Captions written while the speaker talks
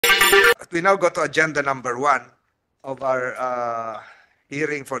we now go to agenda number 1 of our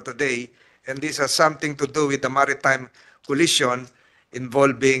hearing for today, and this has something to do with the maritime collision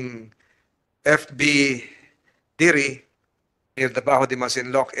involving FB Diri near the Bajo de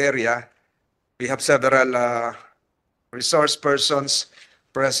Masinloc area. We have several resource persons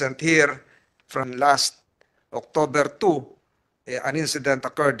present here. From last October 2, an incident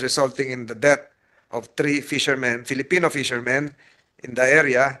occurred resulting in the death of 3 fishermen, Filipino fishermen in the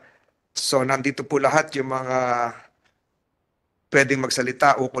area. So nandito po lahat yung mga pwedeng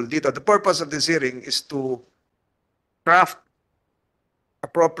magsalita ukol dito. The purpose of this hearing is to craft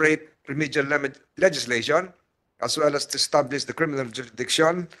appropriate remedial legislation as well as to establish the criminal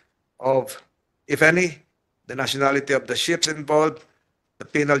jurisdiction of, if any, the nationality of the ships involved, the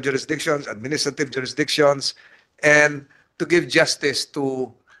penal jurisdictions, administrative jurisdictions, and to give justice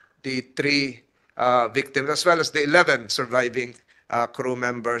to the 3 victims as well as the 11 surviving crew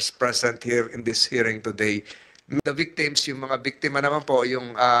members present here in this hearing today. The victims, yung mga biktima naman po,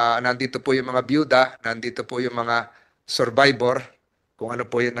 yung nandito po yung mga byuda, nandito po yung mga survivor, kung ano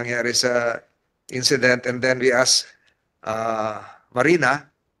po yung nangyari sa incident, and then we ask Marina,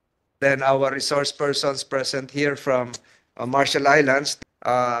 then our resource persons present here from Marshall Islands,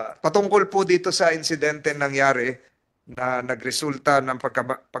 patungkol po dito sa insidente nangyari na nagresulta ng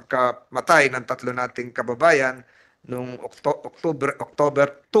pagkamatay ng 3 nating kababayan noong October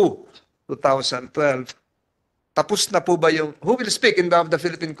 2, 2012. Tapos na po ba yung, who will speak in behalf of the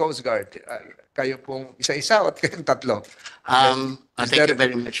Philippine Coast Guard? Kayo pong isa-isa o kayong 3? Thank you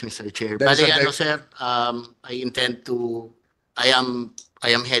very much, Mr. Chair. Bale, ano, sir, I intend to, I am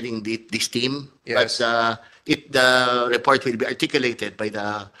heading this team, yes. But the report will be articulated by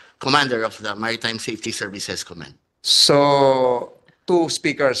the commander of the Maritime Safety Services Command. So, 2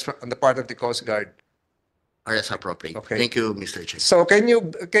 speakers on the part of the Coast Guard are as appropriate. Okay. Thank you, Mr. Chair. So can you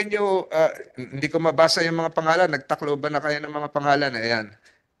hindi ko mabasa yung mga pangalan, nagtakloban na kayo ng mga pangalan, ayan.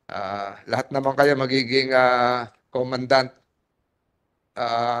 Lahat naman kayo magiging commandant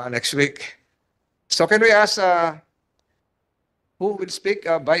next week. So can we ask who will speak?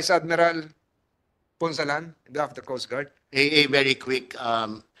 Vice Admiral Ponsalan, on behalf of the Coast Guard. A very quick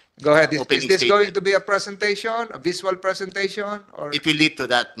go ahead. Is this statement. going to be a presentation, a visual presentation? Or? It will lead to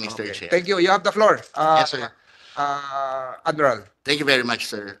that, Mr. Okay. Chair. Thank you. You have the floor. Yes, sir. Admiral. Thank you very much,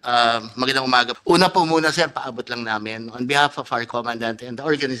 sir. Magandang umaga. Una po muna, sir, paabot lang namin on behalf of our commandant and the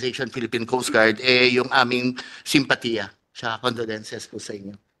organization Philippine Coast Guard, yung aming simpatiya sa condolences po sa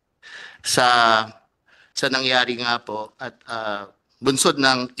inyo. Sa nangyari nga po at bunsod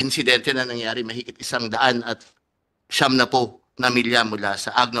ng insidente na nangyari mahigit 100 at 9 na po na milya mula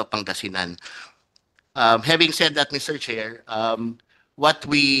sa Agno, Pangasinan. Having said that, Mr. Chair, what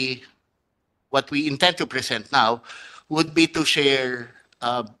we intend to present now would be to share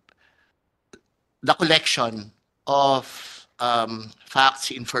the collection of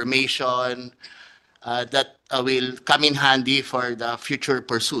facts, information that will come in handy for the future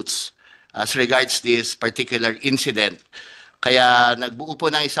pursuits as regards this particular incident. Kaya nagbuo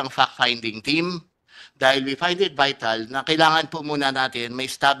po ng isang fact-finding team dahil we find it vital na kailangan po muna natin may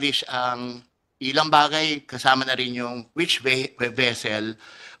establish ang ilang bagay kasama na rin yung which vessel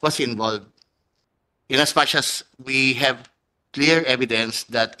was involved. In as much as we have clear evidence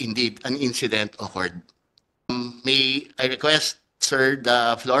that indeed an incident occurred. May I request, sir,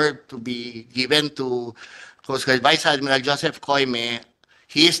 the floor to be given to Coast Guard Vice Admiral Joseph Coime.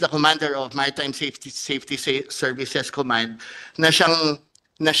 He is the commander of Maritime Safety Services Command na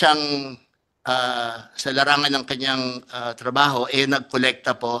siyang sa larangan ng kanyang trabaho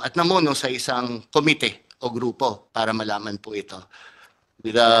nagkolekta po at namuno sa isang komite o grupo para malaman po ito.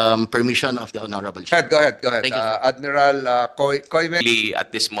 With the permission of the Honorable Chair. Go ahead. Thank you, Admiral Coime.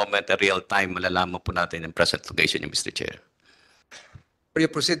 At this moment, a real time, malalaman po natin ang present location niyo, Mr. Chair. Before you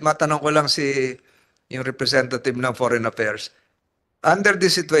proceed, matanong ko lang yung representative ng Foreign Affairs. Under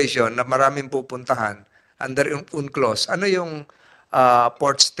this situation na maraming pupuntahan, under yung UNCLOS, ano yung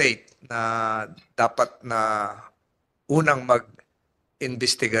port state na dapat na unang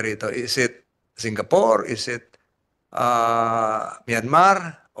mag-imbestiga rito? Is it Singapore? Is it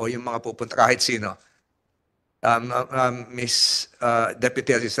Myanmar? O yung mga pupunta kahit sino? Miss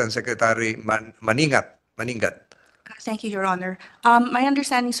Deputy Assistant Secretary Maningat. Thank you, Your Honor. My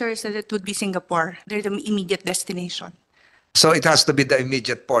understanding, sir, is that it would be Singapore. They're the immediate destination. So it has to be the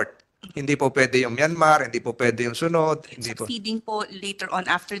immediate port. Hindi po pwede yung Myanmar, hindi po pwede yung sunod. Hindi po. Feeding po later on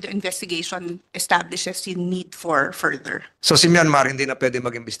after the investigation establishes the need for further. So si Myanmar hindi na pwede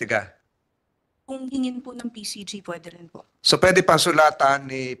mag-imbestiga? Kung hingin po ng PCG, pwede rin po. So pwede pa sulatan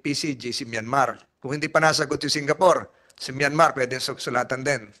ni PCG si Myanmar. Kung hindi pa nasagot yung Singapore, si Myanmar pwede sulatan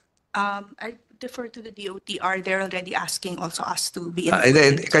din. I defer to the DOTR. They're already asking also us to be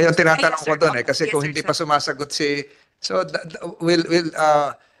Hindi, kayo ang tinatanong Yes, ko sir. doon eh, kasi Yes, kung sir, hindi sir. pa sumasagot si... So,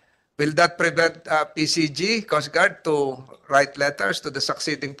 will that prevent PCG, Coast Guard, to write letters to the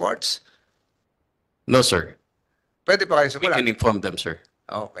succeeding ports? No, sir. Pwede pa kayo We can sumulat? inform them, sir.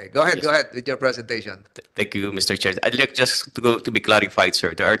 Okay, go ahead, Yes. go ahead with your presentation. Thank you, Mr. Chair. I'd like just to be clarified,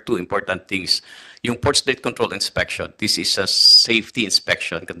 sir. There are two important things. Yung port state control inspection, this is a safety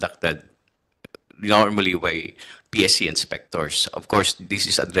inspection conducted normally by PSC inspectors. Of course, this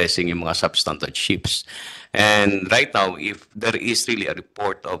is addressing yung mga substandard ships. And right now, if there is really a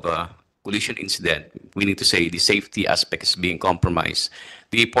report of a collision incident, we need to say the safety aspect is being compromised.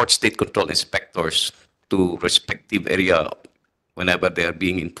 The port state control inspectors to respective area, whenever they are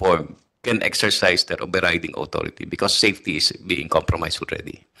being informed, can exercise their overriding authority because safety is being compromised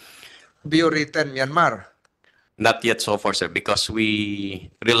already. Bureau written Myanmar. Not yet so far, sir, because we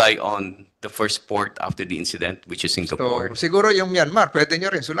rely on the first port after the incident, which is So, Singapore. siguro yung Myanmar, pwede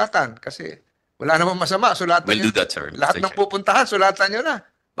nyo rin sulatan kasi wala namang masama, sulatan We'll nyo. do that, sir. Lahat Mr. ng Chair. pupuntahan, sulatan nyo na.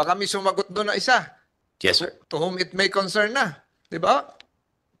 Baka may sumagot doon na isa. Yes, sir. To whom it may concern na. Di ba?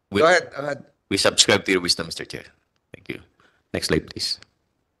 We, Go ahead, go ahead. we subscribe to your wisdom, Mr. Chair. Thank you. Next slide, please.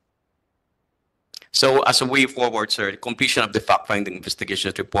 So as a way forward, sir, completion of the fact-finding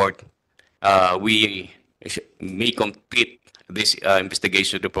investigation report, we may complete this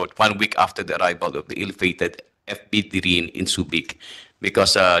investigation report 1 week after the arrival of the ill-fated FB Dirin in Subic,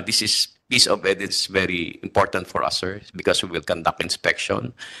 because this is piece of evidence very important for us, sir, because we will conduct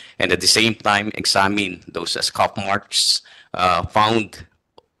inspection and at the same time examine those scuff marks found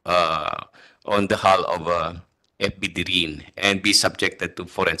on the hull of FB Dirin and be subjected to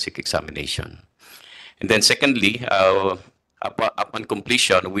forensic examination. And then secondly, upon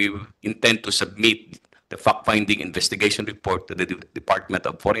completion, we intend to submit the fact-finding investigation report to the Department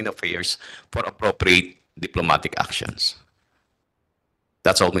of Foreign Affairs for appropriate diplomatic actions.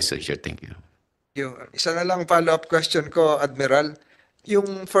 That's all, Mr. Chair. Thank you. Yung isa na lang follow-up question ko, Admiral.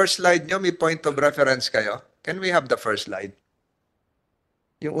 Yung first slide nyo, may point of reference kayo. Can we have the first slide?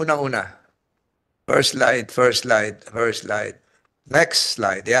 Yung unang-una. First slide, first slide, first slide. Next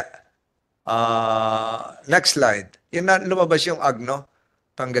slide, yeah. Next slide. Yun na lumabas yung Agno,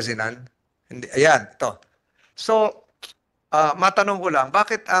 Pangasinan. Hindi, ayan, ito. So, matanong ko lang,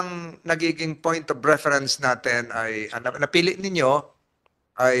 bakit ang nagiging point of reference natin ay, napili ninyo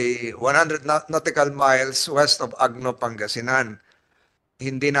ay 100 nautical miles west of Agno, Pangasinan.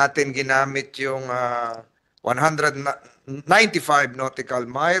 Hindi natin ginamit yung 195 nautical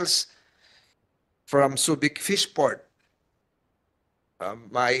miles from Subic Fishport.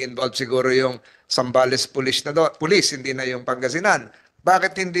 May involve siguro yung Zambales Police na police, hindi na yung Pangasinan.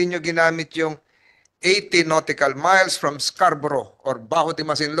 Bakit hindi nyo ginamit yung 80 nautical miles from Scarborough or Bajo de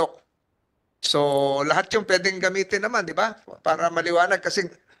Masinloc? So, lahat yung pwedeng gamitin naman, di ba? Para maliwanag.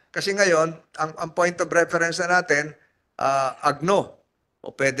 Kasi ngayon, ang point of reference na natin, Agno.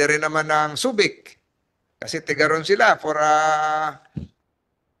 O pwede rin naman ng Subic. Kasi tigaron sila for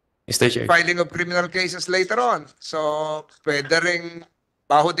Mr. Chair. filing of criminal cases later on. So, pwede rin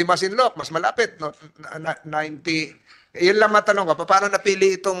Bajo de Masinloc, mas malapit. No? 90. Yun lang matanong ko, paano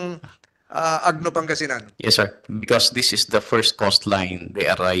napili itong Agno, Pangasinan? Yes, sir. Because this is the first coastline.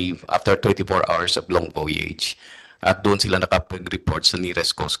 They arrive after 24 hours of long voyage. At doon sila nakapag-report sa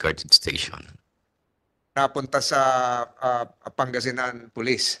nearest Coast Guard station. Napunta sa Pangasinan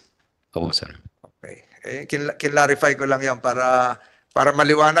Police. Opo, sir. Okay. Clarify ko lang yan para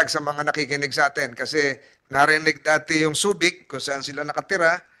maliwanag sa mga nakikinig sa atin. Kasi narinig dati yung Subic, kung saan sila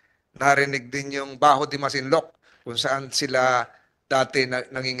nakatira. Narinig din yung Bajo de Masinloc, kung saan sila dati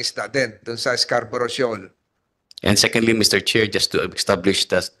nangingisda din, doon sa Scarborough Shoal. And secondly, Mr. Chair, just to establish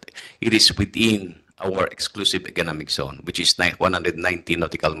that it is within our exclusive economic zone, which is 190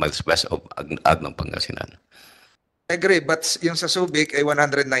 nautical miles west of Agno, Pangasinan. I agree, but yung sa Subic ay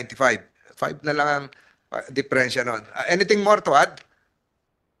 195. 5 na lang ang diferensya nun. Anything more to add?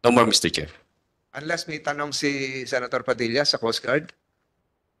 No more, Mr. Chair. Unless may tanong si Senator Padilla sa Coast Guard.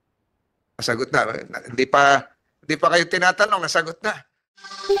 Nasagot na. Hindi pa kayo tinatanong, nasagot na.